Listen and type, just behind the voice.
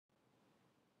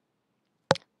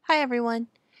Hi everyone.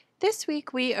 This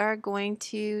week we are going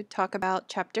to talk about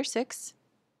Chapter 6,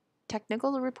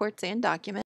 Technical Reports and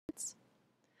Documents.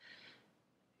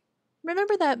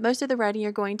 Remember that most of the writing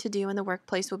you're going to do in the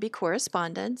workplace will be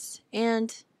correspondence,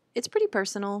 and it's pretty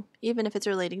personal, even if it's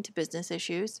relating to business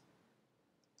issues.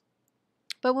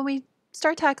 But when we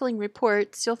start tackling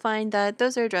reports, you'll find that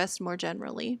those are addressed more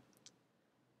generally.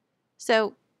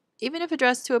 So, even if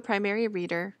addressed to a primary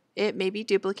reader, it may be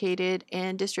duplicated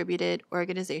and distributed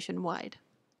organization-wide.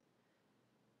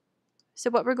 So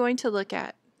what we're going to look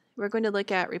at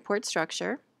report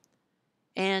structure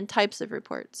and types of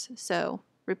reports. So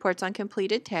reports on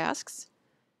completed tasks,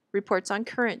 reports on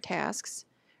current tasks,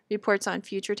 reports on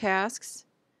future tasks,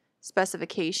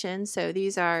 specifications. So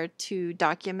these are to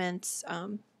documents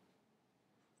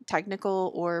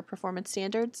technical or performance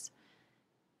standards,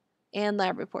 and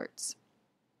lab reports.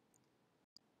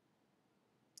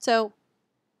 So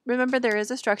remember, there is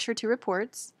a structure to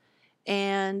reports,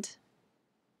 and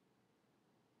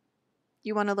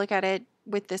you want to look at it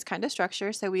with this kind of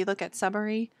structure. So we look at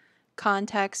summary,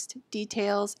 context,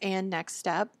 details, and next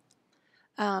step.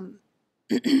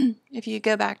 If you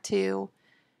go back to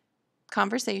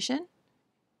conversation,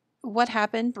 what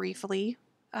happened briefly?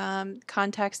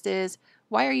 Context is,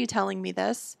 why are you telling me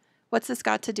this? What's this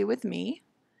got to do with me?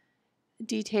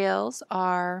 Details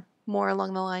are more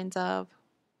along the lines of,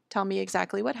 tell me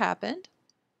exactly what happened.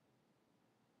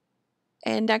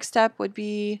 And next step would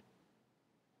be,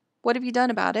 what have you done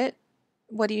about it?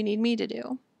 What do you need me to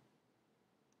do?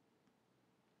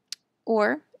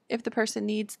 Or if the person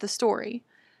needs the story.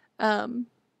 So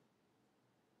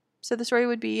the story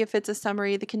would be, if it's a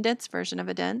summary, the condensed version of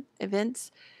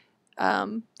events.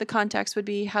 The context would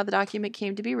be how the document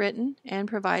came to be written and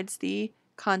provides the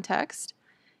context.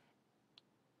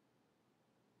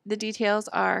 The details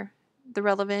are the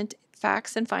relevant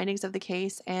facts and findings of the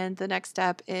case, and the next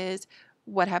step is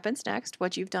what happens next,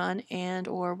 what you've done, and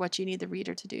or what you need the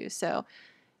reader to do. So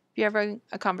if you're having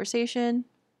a conversation,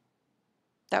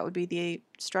 that would be the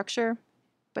structure,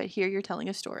 but here you're telling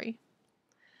a story.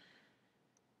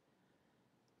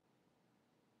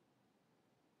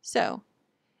 So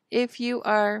if you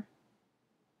are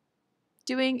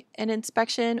doing an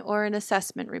inspection or an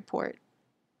assessment report,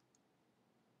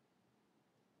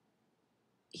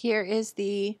 here is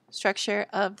the structure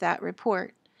of that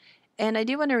report. And I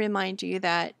do want to remind you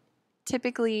that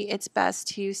typically it's best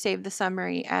to save the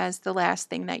summary as the last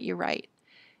thing that you write.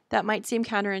 That might seem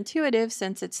counterintuitive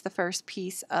since it's the first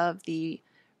piece of the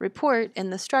report in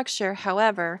the structure.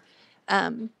 However,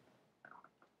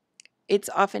 it's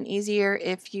often easier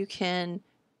if you can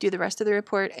do the rest of the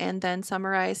report and then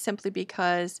summarize, simply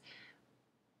because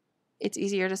it's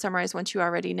easier to summarize once you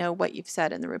already know what you've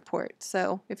said in the report.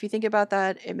 So if you think about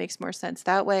that, it makes more sense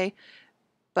that way,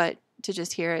 but to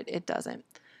just hear it, it doesn't.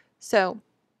 So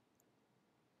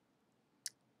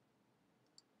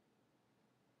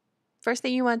first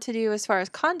thing you want to do as far as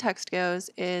context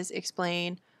goes is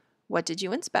explain, what did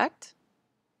you inspect?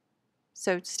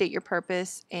 So state your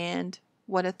purpose and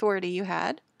what authority you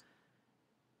had.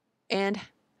 And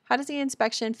how does the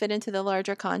inspection fit into the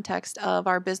larger context of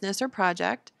our business or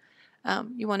project?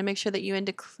 You want to make sure that you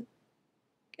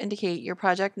indicate your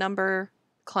project number,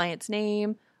 client's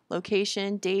name,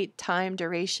 location, date, time,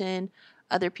 duration,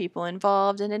 other people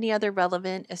involved, and any other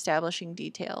relevant establishing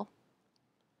detail.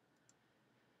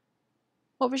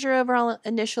 What was your overall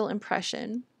initial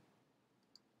impression?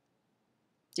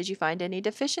 Did you find any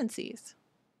deficiencies?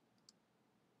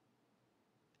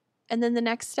 And then the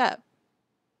next step.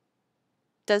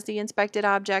 Does the inspected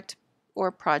object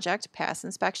or project pass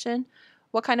inspection?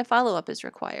 What kind of follow-up is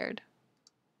required?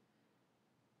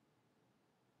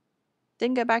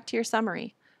 Then go back to your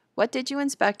summary. What did you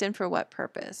inspect and for what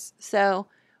purpose? So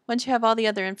once you have all the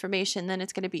other information, then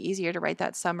it's going to be easier to write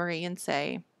that summary and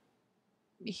say,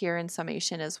 here in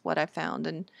summation is what I found,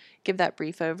 and give that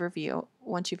brief overview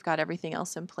once you've got everything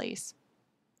else in place.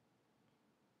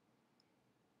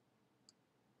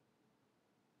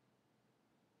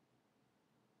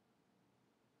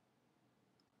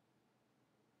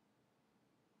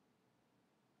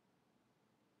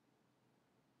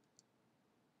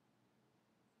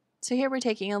 So here we're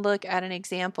taking a look at an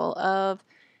example of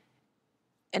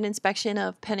an inspection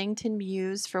of Pennington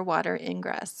Mews for water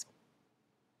ingress.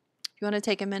 If you want to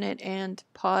take a minute and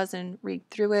pause and read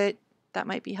through it, that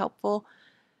might be helpful.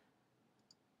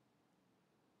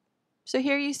 So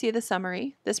here you see the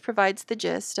summary. This provides the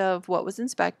gist of what was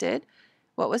inspected,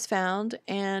 what was found,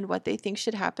 and what they think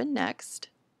should happen next.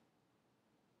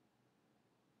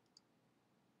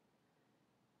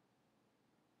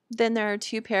 Then there are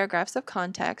 2 paragraphs of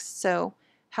context, so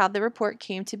how the report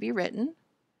came to be written,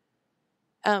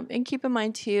 And keep in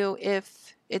mind too,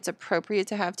 if it's appropriate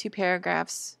to have 2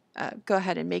 paragraphs, go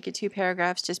ahead and make it 2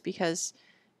 paragraphs. Just because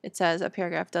it says a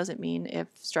paragraph doesn't mean if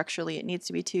structurally it needs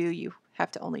to be 2, you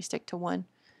have to only stick to 1.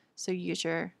 So use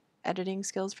your editing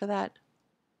skills for that.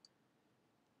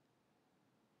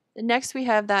 Next, we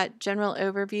have that general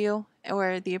overview,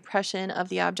 or the impression of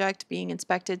the object being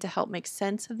inspected to help make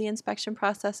sense of the inspection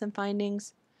process and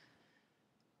findings.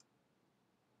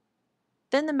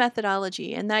 Then the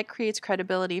methodology, and that creates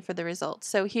credibility for the results.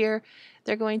 So here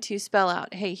they're going to spell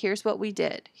out, hey, here's what we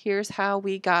did. Here's how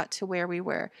we got to where we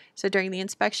were. So during the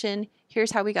inspection,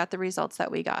 here's how we got the results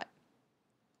that we got.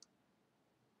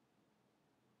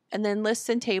 And then lists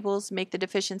and tables make the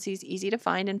deficiencies easy to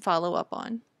find and follow up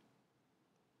on.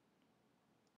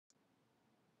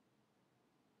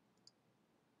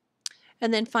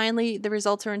 And then finally, the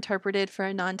results are interpreted for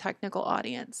a non-technical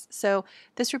audience. So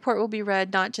this report will be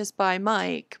read not just by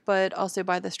Mike, but also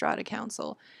by the Strata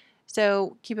Council.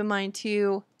 So keep in mind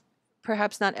too,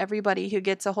 perhaps not everybody who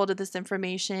gets a hold of this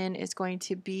information is going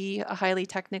to be a highly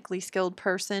technically skilled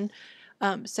person.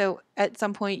 So at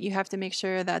some point, you have to make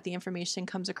sure that the information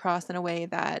comes across in a way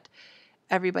that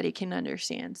everybody can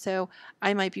understand. So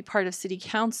I might be part of City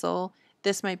Council.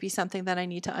 This might be something that I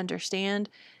need to understand,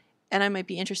 and I might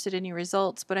be interested in your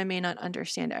results, but I may not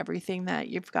understand everything that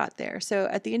you've got there. So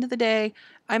at the end of the day,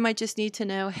 I might just need to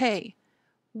know, hey,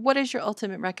 what is your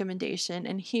ultimate recommendation?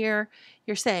 And here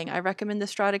you're saying, I recommend the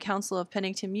Strata Council of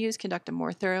Pennington Mews conduct a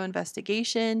more thorough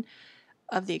investigation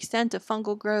of the extent of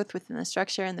fungal growth within the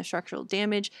structure and the structural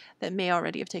damage that may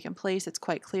already have taken place. It's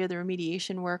quite clear the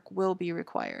remediation work will be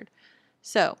required.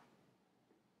 So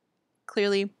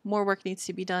clearly more work needs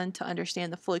to be done to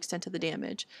understand the full extent of the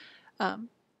damage.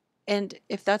 And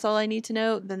if that's all I need to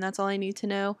know, then that's all I need to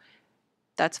know.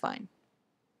 That's fine.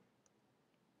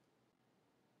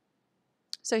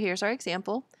 So here's our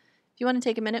example. If you want to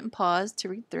take a minute and pause to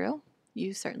read through,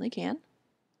 you certainly can.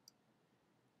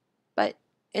 But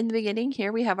in the beginning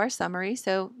here we have our summary.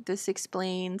 So this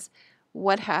explains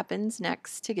what happens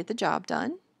next to get the job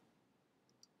done.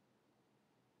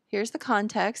 Here's the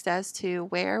context as to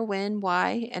where, when,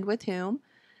 why, and with whom,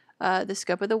 the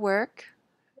scope of the work,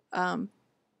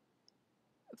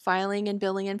 filing and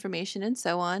billing information, and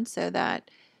so on, so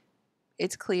that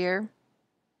it's clear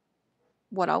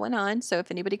what all went on. So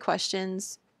if anybody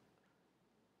questions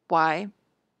why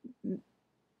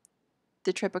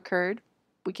the trip occurred,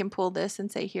 we can pull this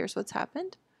and say, here's what's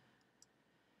happened.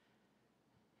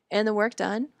 And the work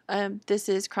done. This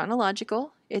is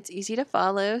chronological. It's easy to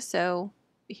follow. So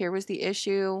here was the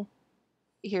issue.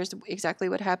 Here's exactly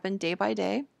what happened day by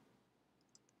day.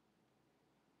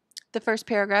 The first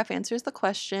paragraph answers the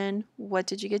question, what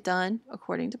did you get done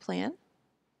according to plan?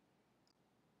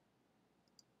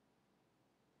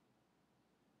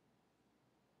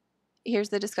 Here's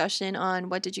the discussion on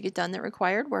what did you get done that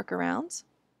required workarounds?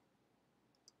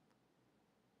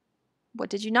 What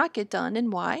did you not get done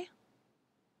and why?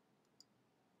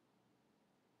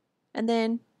 And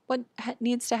then what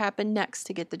needs to happen next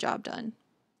to get the job done?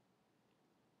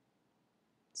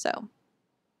 So,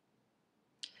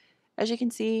 as you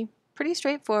can see, pretty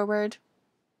straightforward.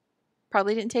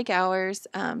 Probably didn't take hours.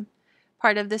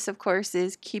 Part of this, of course,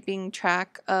 is keeping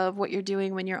track of what you're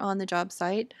doing when you're on the job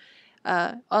site.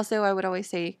 Also, I would always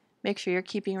say make sure you're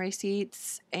keeping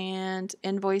receipts and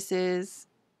invoices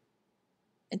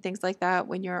and things like that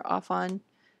when you're off on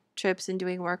trips and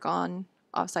doing work on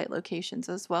offsite locations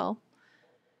as well.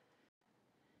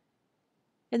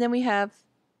 And then we have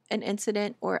an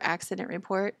incident or accident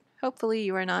report. Hopefully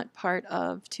you are not part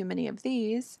of too many of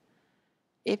these.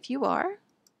 If you are,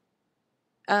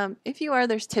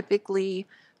 there's typically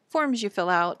forms you fill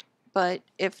out, but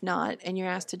if not, and you're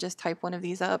asked to just type one of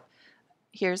these up,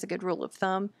 here's a good rule of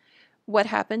thumb. What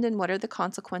happened and what are the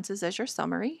consequences as your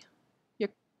summary? You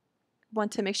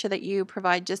want to make sure that you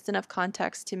provide just enough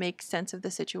context to make sense of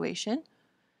the situation.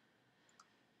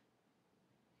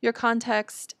 Your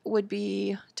context would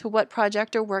be, to what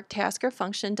project or work, task, or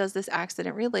function does this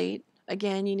accident relate?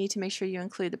 Again, you need to make sure you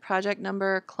include the project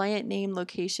number, client name,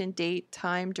 location, date,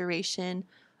 time, duration,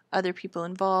 other people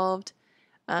involved,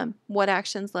 what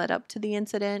actions led up to the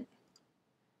incident,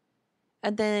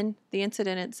 and then the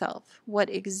incident itself. What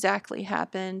exactly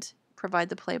happened? Provide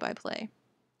the play-by-play.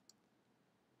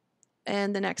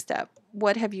 And the next step,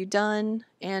 what have you done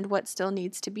and what still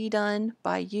needs to be done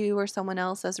by you or someone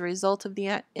else as a result of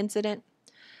the incident?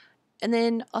 And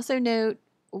then also note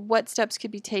what steps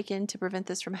could be taken to prevent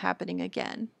this from happening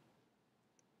again.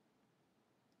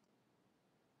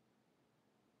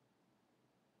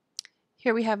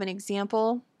 Here we have an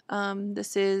example.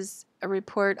 This is a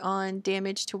report on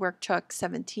damage to work truck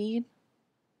 17.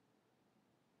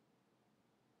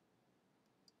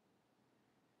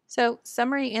 So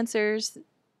summary answers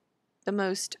the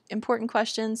most important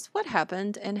questions: what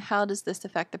happened and how does this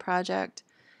affect the project?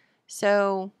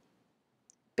 So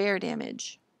bear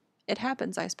damage. It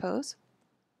happens, I suppose.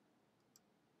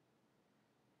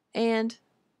 And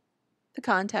the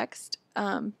context.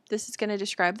 This is going to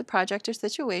describe the project or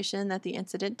situation that the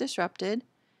incident disrupted,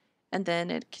 and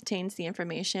then it contains the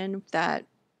information that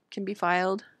can be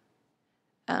filed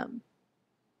and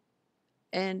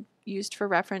used for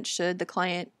reference should the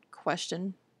client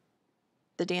question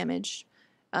the damage,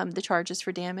 the charges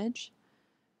for damage,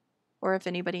 or if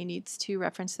anybody needs to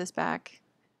reference this back.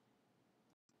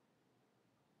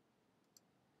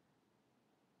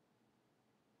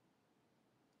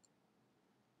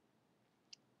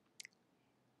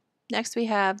 Next, we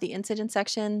have the incident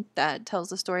section that tells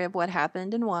the story of what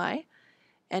happened and why.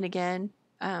 And again,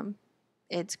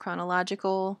 it's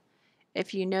chronological.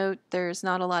 If you note, there's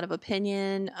not a lot of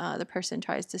opinion. The person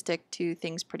tries to stick to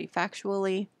things pretty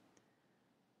factually.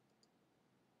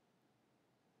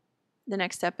 The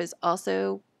next step is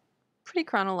also pretty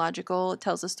chronological. It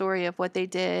tells the story of what they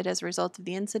did as a result of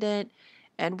the incident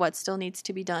and what still needs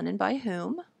to be done and by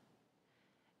whom.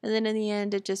 And then in the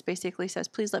end, it just basically says,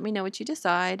 please let me know what you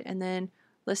decide, and then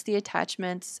lists the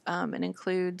attachments and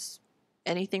includes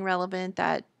anything relevant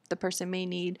that the person may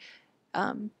need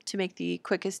to make the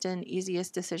quickest and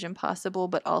easiest decision possible,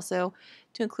 but also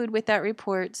to include with that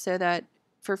report so that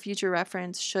for future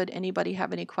reference, should anybody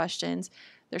have any questions,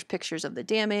 there's pictures of the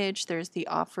damage, there's the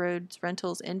off-road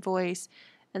rentals invoice,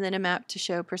 and then a map to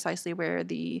show precisely where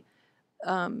the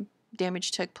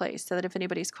damage took place, so that if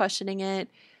anybody's questioning it,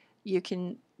 you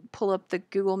can pull up the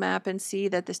Google map and see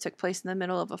that this took place in the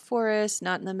middle of a forest,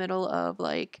 not in the middle of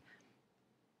like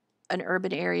an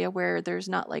urban area where there's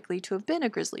not likely to have been a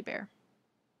grizzly bear.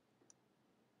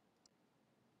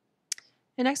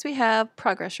 And next we have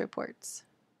progress reports.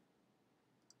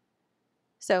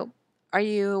 So, are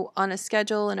you on a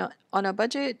schedule and on a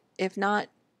budget? If not,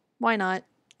 why not?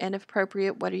 And if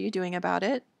appropriate, what are you doing about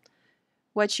it?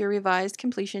 What's your revised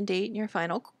completion date and your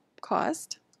final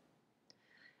cost?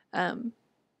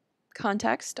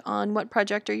 Context on what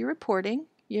project are you reporting,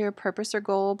 your purpose or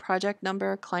goal, project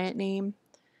number, client name,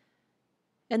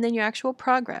 and then your actual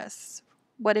progress.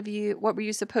 What were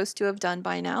you supposed to have done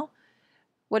by now?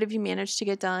 What have you managed to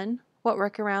get done? What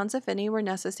workarounds, if any, were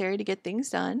necessary to get things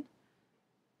done?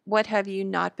 What have you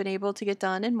not been able to get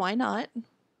done and why not?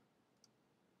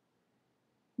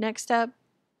 Next up,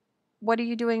 what are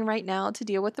you doing right now to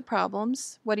deal with the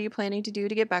problems? What are you planning to do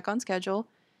to get back on schedule?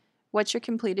 What's your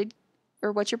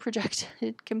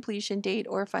projected completion date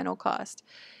or final cost?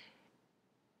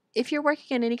 If you're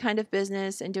working in any kind of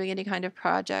business and doing any kind of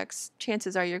projects,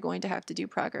 chances are you're going to have to do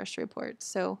progress reports.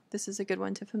 So this is a good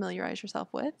one to familiarize yourself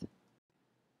with.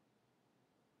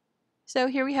 So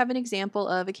here we have an example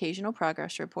of occasional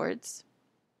progress reports.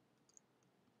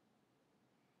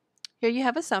 Here you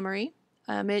have a summary.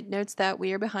 It notes that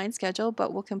we are behind schedule,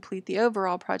 but will complete the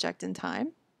overall project in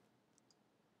time.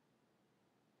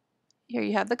 Here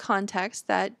you have the context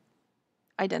that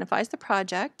identifies the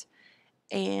project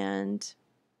and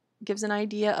gives an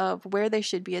idea of where they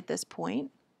should be at this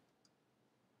point.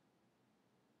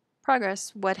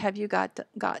 Progress, what have you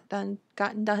gotten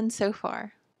done so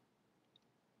far?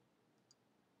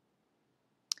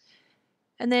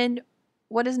 And then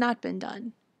what has not been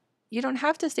done? You don't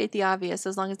have to state the obvious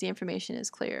as long as the information is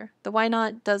clear. The why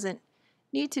not doesn't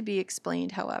need to be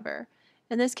explained, however.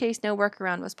 In this case, no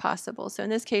workaround was possible. So in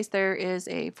this case, there is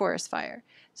a forest fire.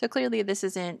 So clearly this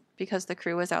isn't because the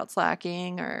crew was out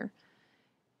slacking or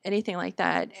anything like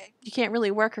that. You can't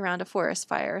really work around a forest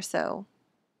fire, so,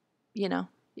 you know,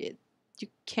 you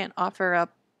can't offer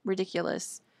up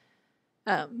ridiculous,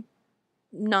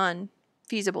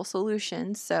 non-feasible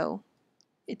solutions, so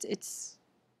it's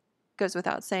goes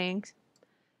without saying.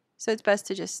 So it's best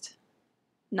to just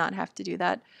not have to do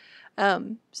that.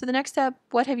 So the next step,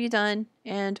 what have you done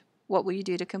and what will you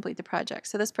do to complete the project?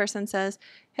 So this person says,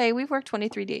 hey, we've worked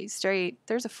 23 days straight.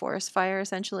 There's a forest fire,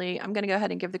 essentially. I'm going to go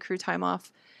ahead and give the crew time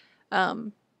off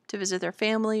to visit their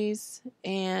families,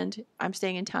 and I'm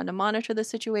staying in town to monitor the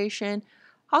situation.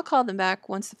 I'll call them back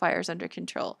once the fire's under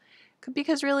control.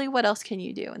 Because really, what else can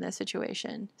you do in this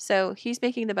situation? So he's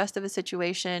making the best of a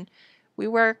situation. We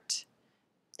worked.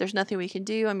 There's nothing we can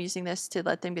do. I'm using this to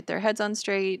let them get their heads on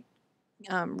straight,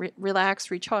 relax,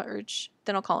 recharge.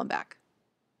 Then I'll call them back.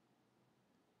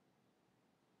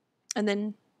 And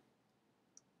then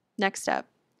next step.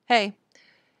 Hey,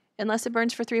 unless it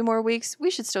burns for 3 more weeks, we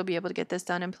should still be able to get this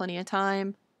done in plenty of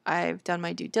time. I've done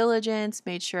my due diligence,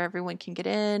 made sure everyone can get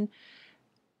in.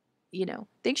 You know,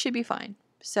 things should be fine.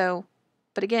 So,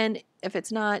 but again, if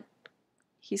it's not,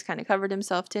 He's kind of covered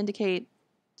himself to indicate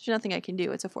there's nothing I can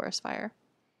do. It's a forest fire.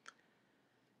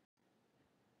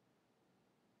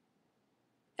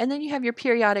 And then you have your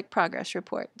periodic progress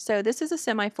report. So this is a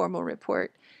semi-formal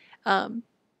report.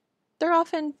 They're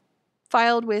often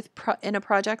filed in a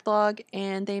project log,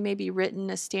 and they may be written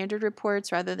as standard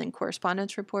reports rather than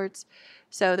correspondence reports.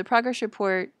 So the progress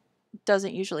report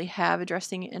doesn't usually have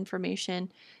addressing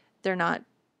information. They're not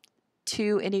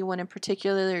to anyone in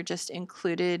particular. They're just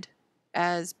included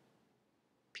as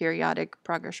periodic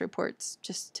progress reports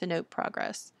just to note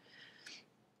progress.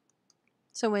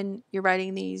 So when you're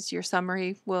writing these, your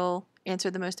summary will answer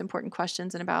the most important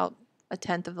questions in about a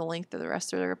tenth of the length of the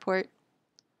rest of the report.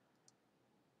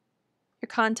 Your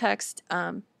context,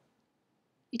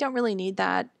 you don't really need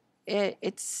that.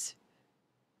 It's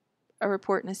a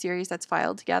report in a series that's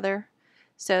filed together.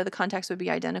 So the context would be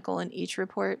identical in each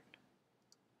report.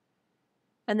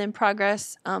 And then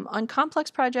progress. On complex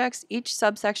projects, each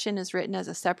subsection is written as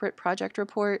a separate project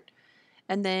report.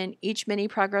 And then each mini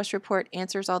progress report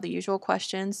answers all the usual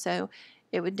questions. So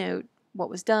it would note what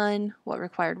was done, what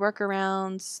required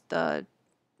workarounds,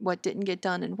 what didn't get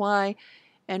done and why,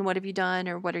 and what have you done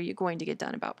or what are you going to get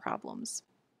done about problems.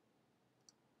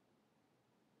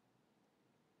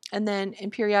 And then in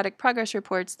periodic progress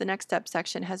reports, the next step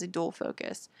section has a dual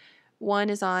focus. One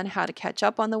is on how to catch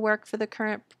up on the work for the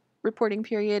current reporting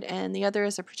period, and the other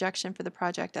is a projection for the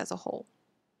project as a whole.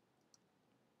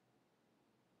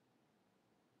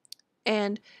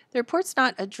 And the report's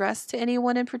not addressed to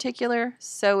anyone in particular,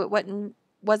 so it wasn't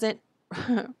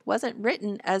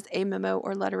written as a memo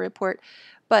or letter report,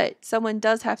 but someone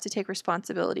does have to take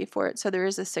responsibility for it, so there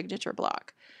is a signature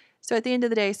block. So at the end of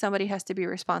the day, somebody has to be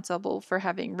responsible for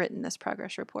having written this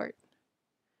progress report.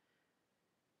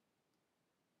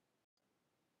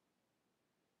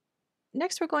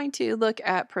 Next, we're going to look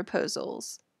at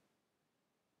proposals.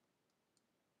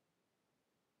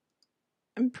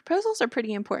 And proposals are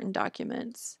pretty important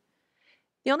documents.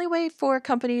 The only way for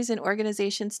companies and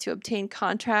organizations to obtain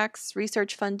contracts,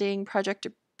 research funding, project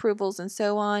approvals, and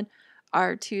so on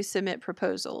are to submit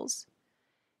proposals.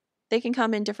 They can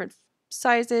come in different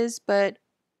sizes, but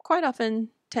quite often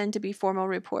tend to be formal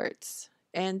reports,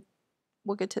 and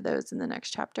we'll get to those in the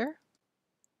next chapter.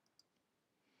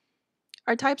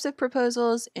 Our types of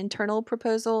proposals: internal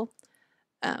proposal,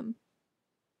 and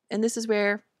this is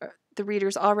where the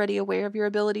reader's already aware of your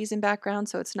abilities and background,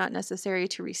 so it's not necessary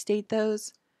to restate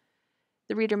those.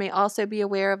 The reader may also be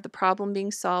aware of the problem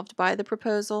being solved by the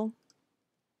proposal.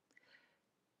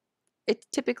 It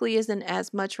typically isn't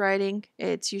as much writing.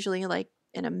 It's usually like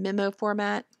in a memo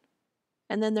format.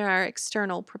 And then there are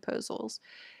external proposals.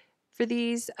 For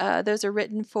these, those are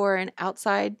written for an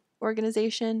outside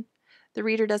organization. The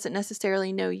reader doesn't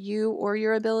necessarily know you or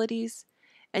your abilities,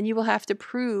 and you will have to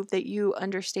prove that you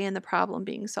understand the problem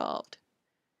being solved.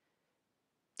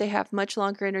 They have much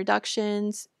longer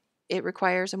introductions. It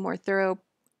requires a more thorough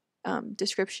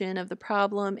description of the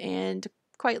problem and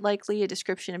quite likely a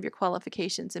description of your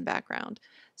qualifications and background.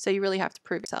 So you really have to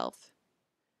prove yourself.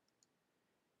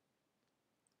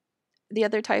 The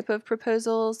other type of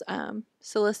proposals,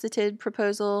 solicited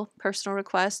proposal, personal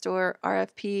request, or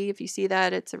RFP. If you see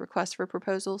that, it's a request for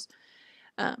proposals.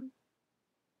 The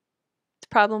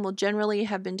problem will generally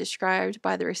have been described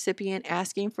by the recipient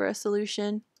asking for a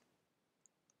solution.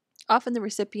 Often the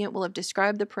recipient will have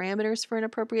described the parameters for an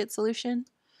appropriate solution.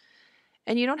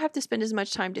 And you don't have to spend as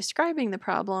much time describing the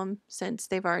problem since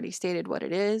they've already stated what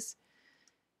it is.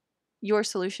 Your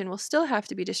solution will still have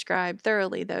to be described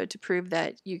thoroughly, though, to prove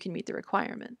that you can meet the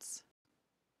requirements.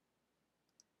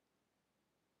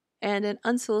 And an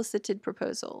unsolicited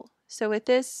proposal. So with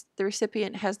this, the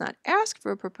recipient has not asked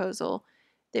for a proposal.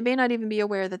 They may not even be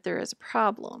aware that there is a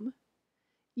problem.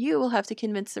 You will have to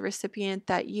convince the recipient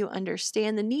that you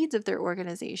understand the needs of their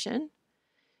organization.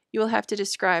 You will have to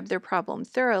describe their problem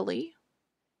thoroughly.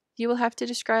 You will have to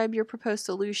describe your proposed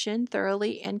solution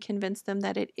thoroughly and convince them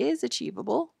that it is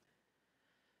achievable.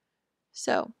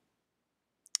 So,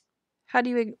 how do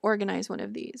you organize one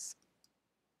of these?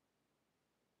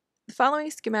 The following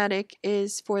schematic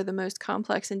is for the most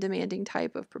complex and demanding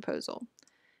type of proposal.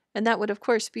 And that would, of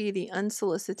course, be the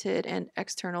unsolicited and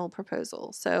external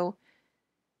proposal. So,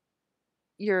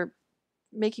 you're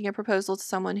making a proposal to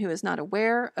someone who is not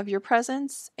aware of your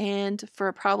presence and for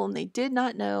a problem they did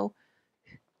not know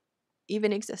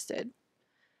even existed.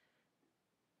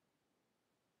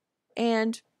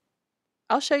 And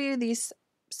I'll show you these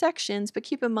sections, but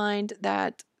keep in mind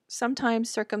that sometimes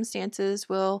circumstances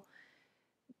will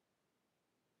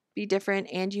be different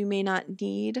and you may not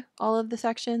need all of the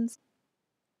sections.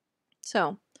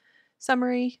 So,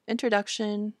 summary,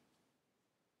 introduction,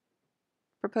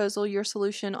 proposal, your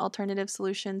solution, alternative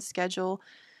solutions, schedule,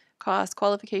 cost,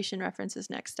 qualification, references,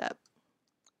 next step.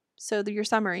 So your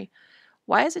summary.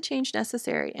 Why is a change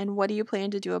necessary and what do you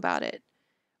plan to do about it?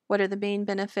 What are the main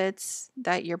benefits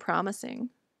that you're promising?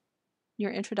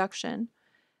 Your introduction.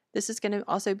 This is going to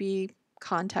also be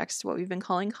context, what we've been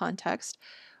calling context.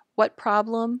 What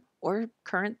problem or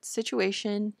current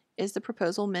situation is the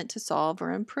proposal meant to solve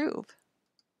or improve?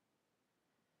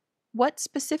 What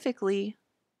specifically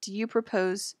do you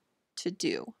propose to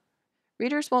do?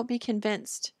 Readers won't be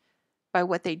convinced by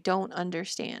what they don't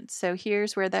understand. So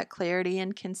here's where that clarity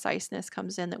and conciseness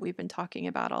comes in that we've been talking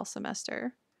about all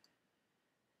semester.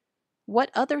 What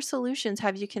other solutions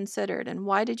have you considered and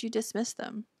why did you dismiss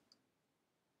them?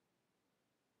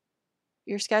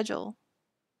 Your schedule.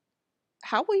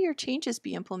 How will your changes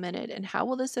be implemented and how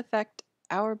will this affect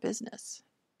our business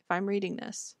if I'm reading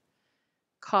this?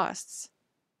 Costs.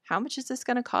 How much is this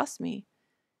going to cost me?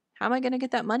 How am I going to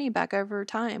get that money back over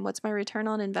time? What's my return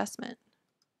on investment?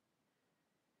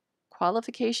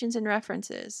 Qualifications and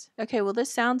references. Okay, well,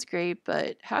 this sounds great,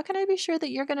 but how can I be sure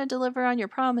that you're going to deliver on your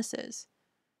promises?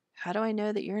 How do I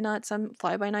know that you're not some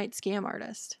fly-by-night scam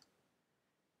artist?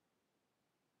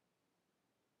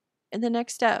 And the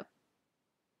next step,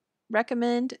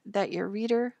 recommend that your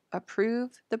reader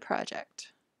approve the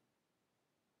project.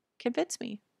 Convince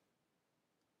me.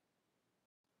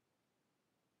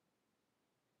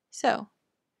 So,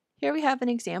 here we have an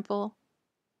example.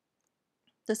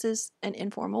 This is an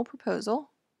informal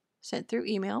proposal sent through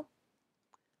email.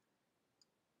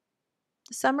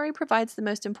 The summary provides the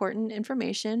most important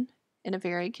information in a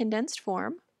very condensed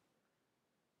form.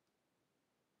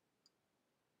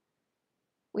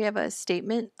 We have a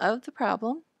statement of the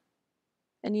problem,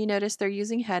 and you notice they're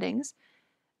using headings.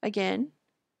 Again,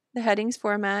 the headings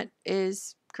format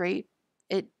is great.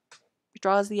 It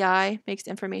draws the eye, makes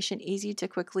information easy to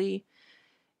quickly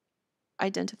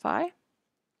identify.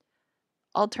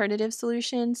 Alternative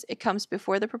solutions, it comes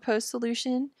before the proposed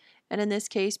solution, and in this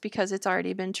case, because it's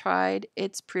already been tried,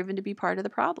 it's proven to be part of the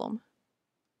problem.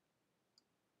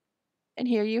 And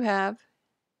here you have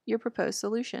your proposed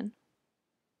solution.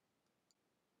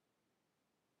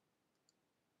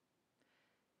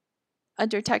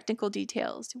 Under technical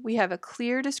details, we have a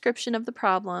clear description of the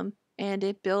problem, and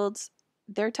it builds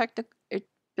your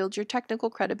technical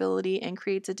credibility and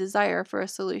creates a desire for a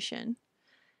solution.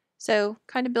 So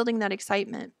kind of building that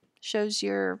excitement shows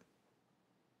you're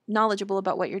knowledgeable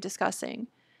about what you're discussing.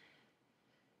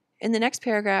 In the next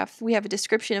paragraph, we have a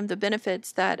description of the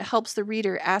benefits that helps the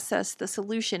reader assess the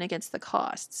solution against the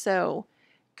cost. So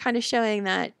kind of showing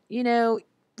that,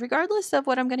 regardless of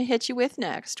what I'm going to hit you with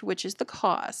next, which is the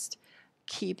cost,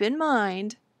 keep in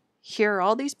mind, here are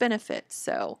all these benefits.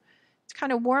 So it's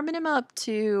kind of warming him up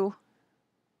to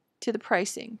the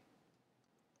pricing.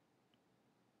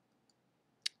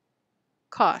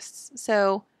 Costs.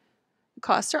 So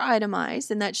costs are itemized,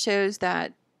 and that shows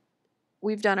that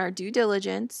we've done our due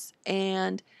diligence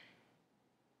and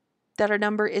that our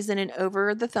number isn't an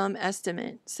over-the-thumb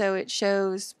estimate. So it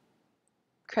shows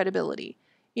credibility.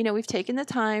 We've taken the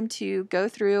time to go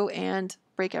through and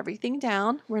break everything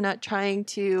down. We're not trying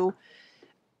to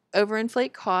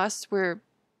overinflate costs. We're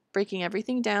breaking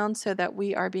everything down so that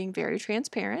we are being very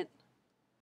transparent.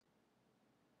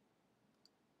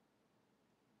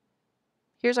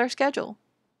 Here's our schedule.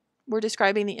 We're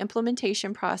describing the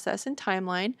implementation process and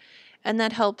timeline, and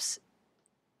that helps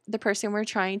the person we're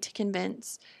trying to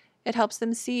convince. It helps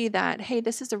them see that, hey,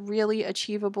 this is a really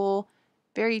achievable,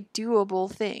 very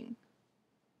doable thing.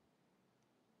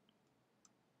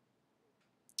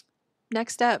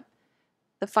 Next step.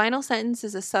 The final sentence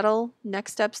is a subtle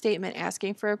next step statement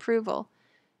asking for approval.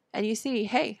 And you see,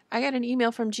 hey, I got an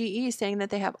email from GE saying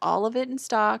that they have all of it in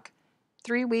stock,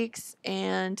 3 weeks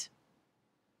and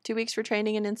 2 weeks for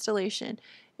training and installation.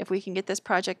 If we can get this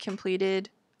project completed,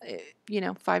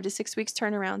 5 to 6 weeks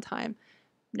turnaround time.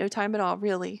 No time at all,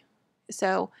 really.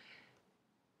 So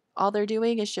all they're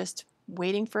doing is just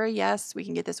waiting for a yes. We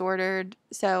can get this ordered.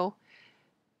 So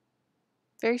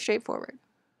very straightforward.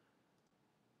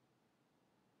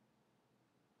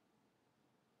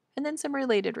 And then some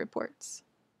related reports.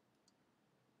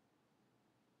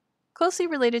 Closely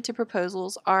related to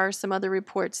proposals are some other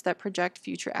reports that project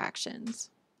future actions.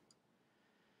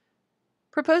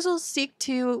 Proposals seek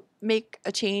to make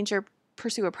a change or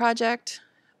pursue a project,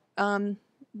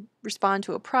 respond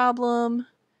to a problem.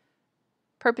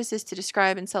 Purpose is to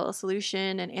describe and sell a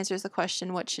solution and answers the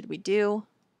question, what should we do?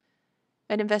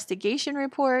 An investigation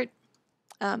report.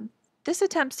 This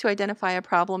attempts to identify a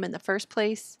problem in the first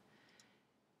place.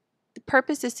 The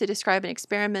purpose is to describe an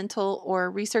experimental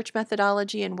or research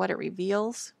methodology and what it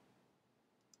reveals.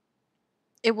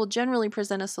 It will generally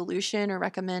present a solution or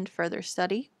recommend further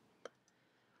study.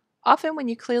 Often, when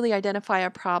you clearly identify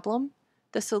a problem,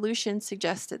 the solution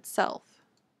suggests itself.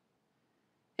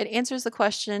 It answers the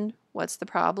question, what's the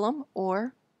problem,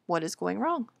 or what is going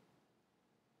wrong?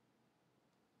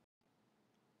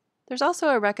 There's also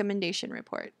a recommendation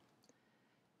report.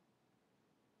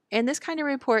 And this kind of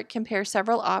report compares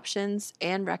several options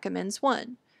and recommends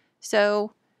one.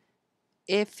 So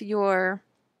if your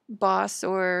boss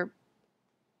or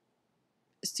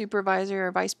supervisor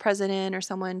or vice president or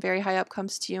someone very high up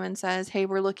comes to you and says, hey,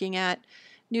 we're looking at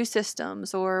new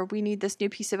systems or we need this new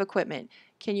piece of equipment,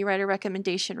 can you write a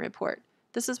recommendation report?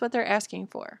 This is what they're asking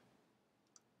for.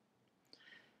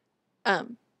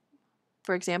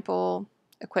 For example,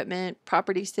 equipment,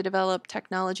 properties to develop,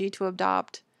 technology to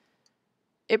adopt.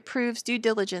 It proves due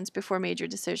diligence before major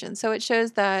decisions. So it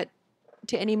shows that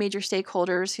to any major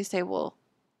stakeholders who say, well,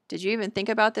 did you even think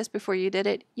about this before you did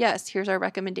it? Yes, here's our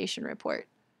recommendation report.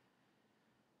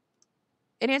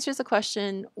 It answers the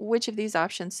question, which of these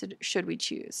options should we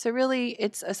choose? So really,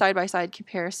 it's a side-by-side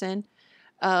comparison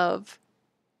of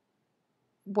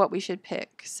what we should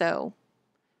pick. So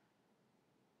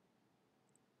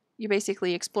you're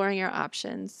basically exploring your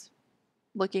options,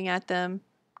 looking at them,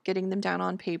 getting them down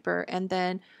on paper, and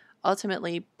then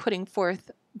ultimately putting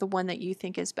forth the one that you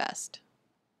think is best.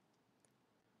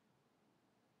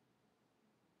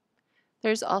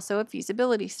 There's also a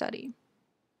feasibility study.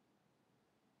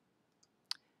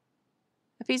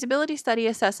 A feasibility study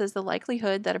assesses the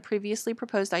likelihood that a previously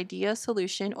proposed idea,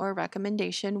 solution, or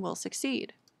recommendation will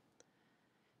succeed.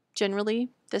 Generally,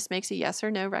 this makes a yes or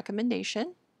no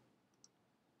recommendation,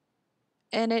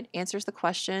 and it answers the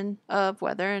question of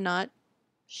whether or not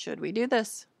should we do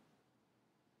this.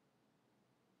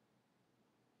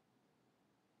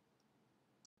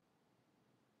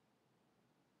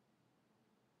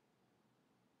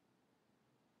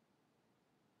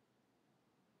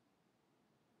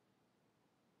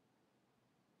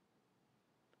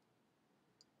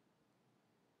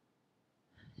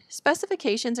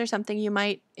 Specifications are something you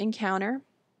might encounter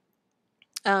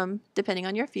depending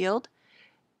on your field.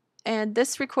 And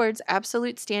this records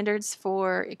absolute standards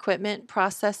for equipment,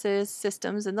 processes,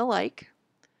 systems, and the like.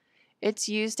 It's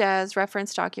used as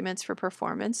reference documents for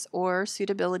performance or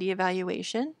suitability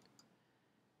evaluation.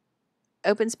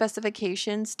 Open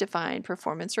specifications define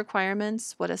performance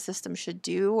requirements, what a system should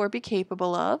do or be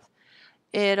capable of.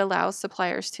 It allows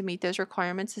suppliers to meet those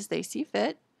requirements as they see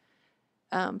fit.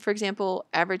 For example,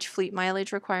 average fleet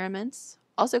mileage requirements,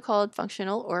 also called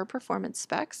functional or performance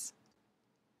specs.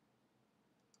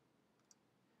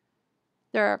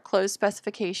 There are closed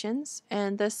specifications,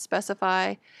 and this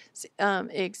specify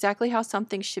exactly how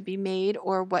something should be made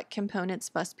or what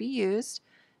components must be used.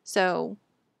 So,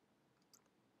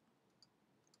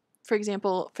 for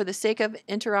example, for the sake of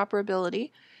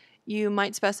interoperability, you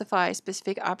might specify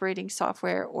specific operating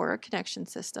software or a connection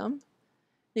system.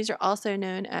 These are also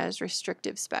known as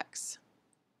restrictive specs.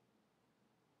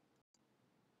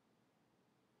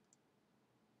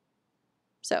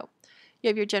 So, you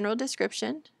have your general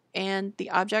description and the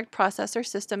object, process, or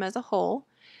system as a whole,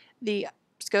 the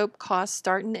scope, cost,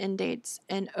 start and end dates,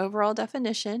 an overall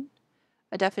definition,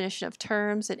 a definition of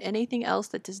terms, and anything else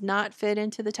that does not fit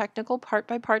into the technical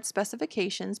part-by-part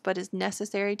specifications but is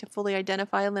necessary to fully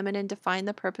identify, limit, and define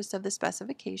the purpose of the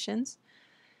specifications.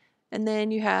 And then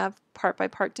you have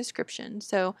part-by-part description.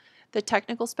 So the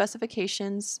technical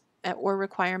specifications or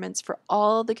requirements for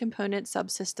all the component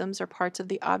subsystems or parts of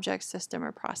the object, system,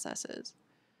 or processes.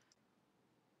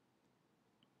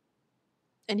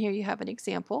 And here you have an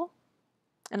example,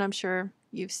 and I'm sure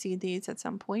you've seen these at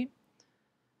some point.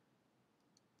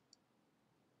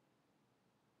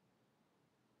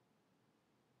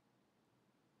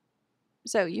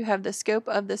 So you have the scope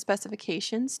of the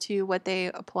specifications to what they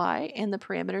apply and the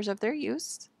parameters of their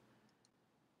use.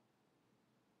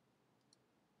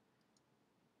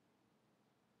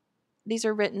 These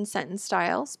are written sentence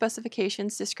style,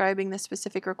 specifications describing the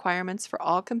specific requirements for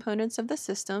all components of the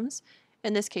systems.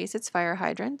 In this case, it's fire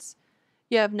hydrants.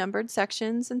 You have numbered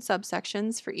sections and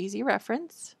subsections for easy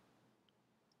reference.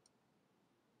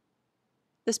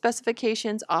 The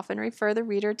specifications often refer the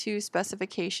reader to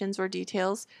specifications or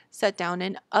details set down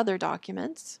in other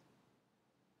documents.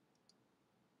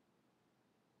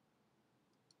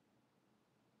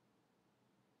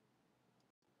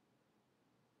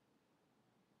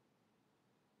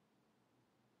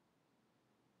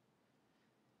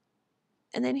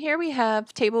 And then here we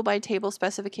have table-by-table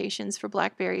specifications for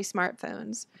BlackBerry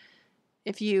smartphones,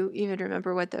 if you even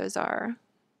remember what those are.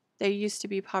 They used to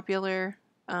be popular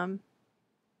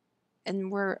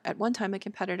and were at one time a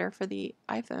competitor for the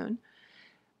iPhone.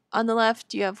 On the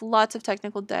left, you have lots of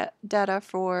technical data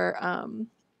for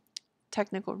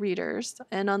technical readers.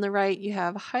 And on the right, you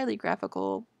have a highly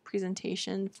graphical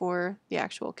presentation for the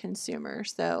actual consumer.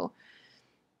 So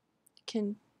you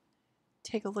can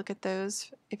take a look at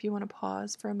those if you want to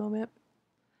pause for a moment.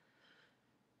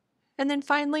 And then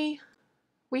finally,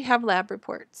 we have lab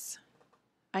reports.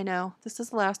 I know, this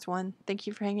is the last one. Thank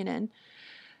you for hanging in.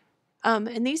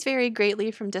 And these vary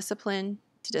greatly from discipline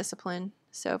to discipline.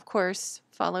 So, of course,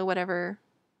 follow whatever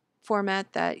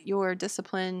format that your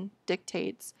discipline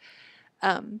dictates.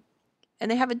 And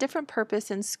they have a different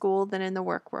purpose in school than in the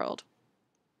work world.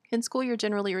 In school, you're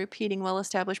generally repeating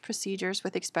well-established procedures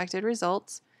with expected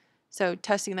results. So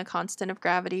testing the constant of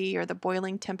gravity or the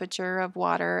boiling temperature of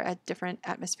water at different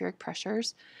atmospheric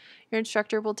pressures. Your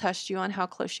instructor will test you on how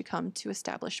close you come to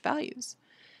established values.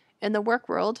 In the work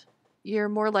world, you're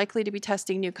more likely to be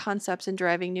testing new concepts and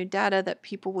deriving new data that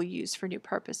people will use for new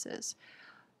purposes.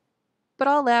 But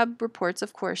all lab reports,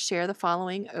 of course, share the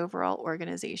following overall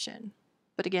organization.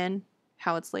 But again,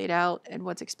 how it's laid out and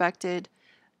what's expected,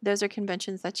 those are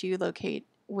conventions that you locate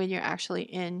when you're actually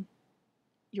in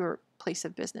your place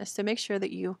of business. So make sure that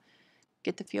you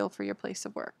get the feel for your place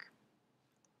of work.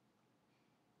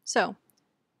 So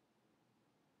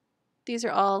these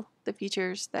are all the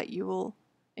features that you will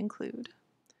include.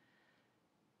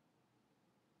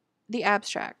 The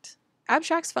abstract.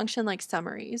 Abstracts function like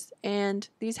summaries, and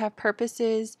these have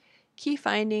purposes, key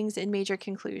findings, and major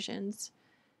conclusions.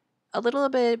 A little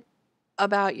bit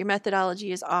about your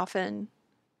methodology is often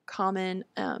common,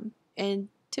 and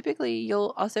typically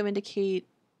you'll also indicate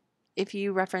if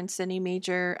you reference any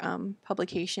major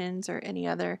publications or any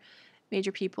other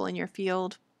major people in your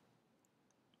field.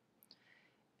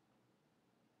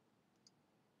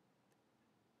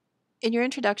 In your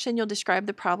introduction, you'll describe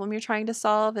the problem you're trying to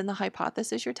solve and the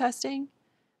hypothesis you're testing.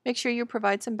 Make sure you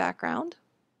provide some background.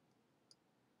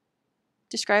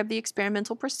 Describe the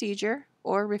experimental procedure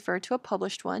or refer to a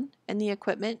published one and the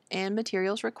equipment and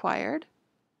materials required.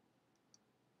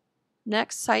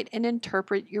 Next, cite and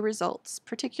interpret your results,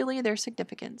 particularly their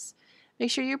significance.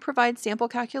 Make sure you provide sample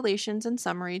calculations and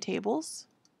summary tables.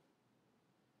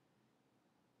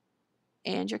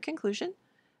 And your conclusion.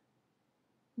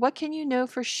 What can you know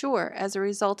for sure as a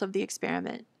result of the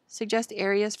experiment? Suggest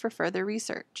areas for further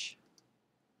research.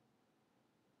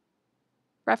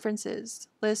 References.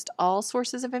 List all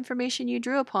sources of information you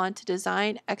drew upon to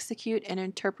design, execute, and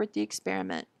interpret the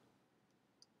experiment.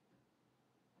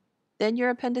 Then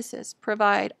your appendices.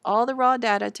 Provide all the raw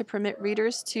data to permit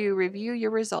readers to review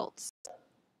your results.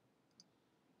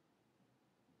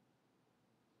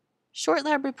 Short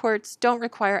lab reports don't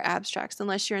require abstracts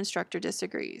unless your instructor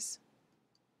disagrees.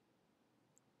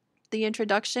 The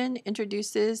introduction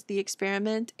introduces the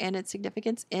experiment and its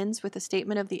significance, ends with a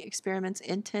statement of the experiment's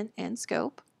intent and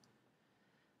scope.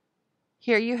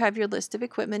 Here you have your list of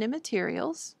equipment and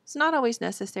materials. It's not always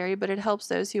necessary, but it helps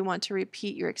those who want to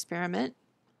repeat your experiment.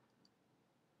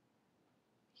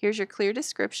 Here's your clear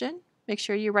description. Make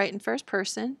sure you write in first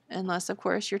person, unless, of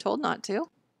course, you're told not to.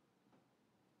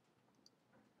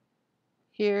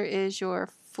 Here is your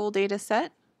full data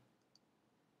set.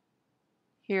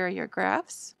 Here are your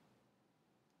graphs.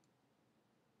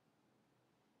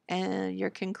 And your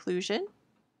conclusion,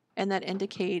 and that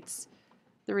indicates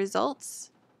the results.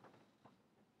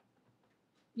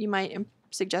 You might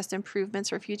suggest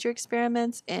improvements for future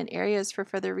experiments and areas for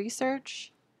further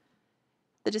research.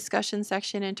 The discussion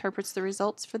section interprets the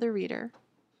results for the reader.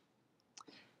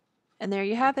 And there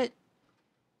you have it.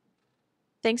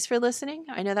 Thanks for listening.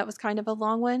 I know that was kind of a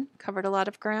long one, covered a lot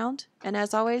of ground. And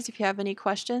as always, if you have any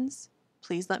questions,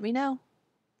 please let me know.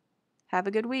 Have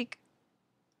a good week.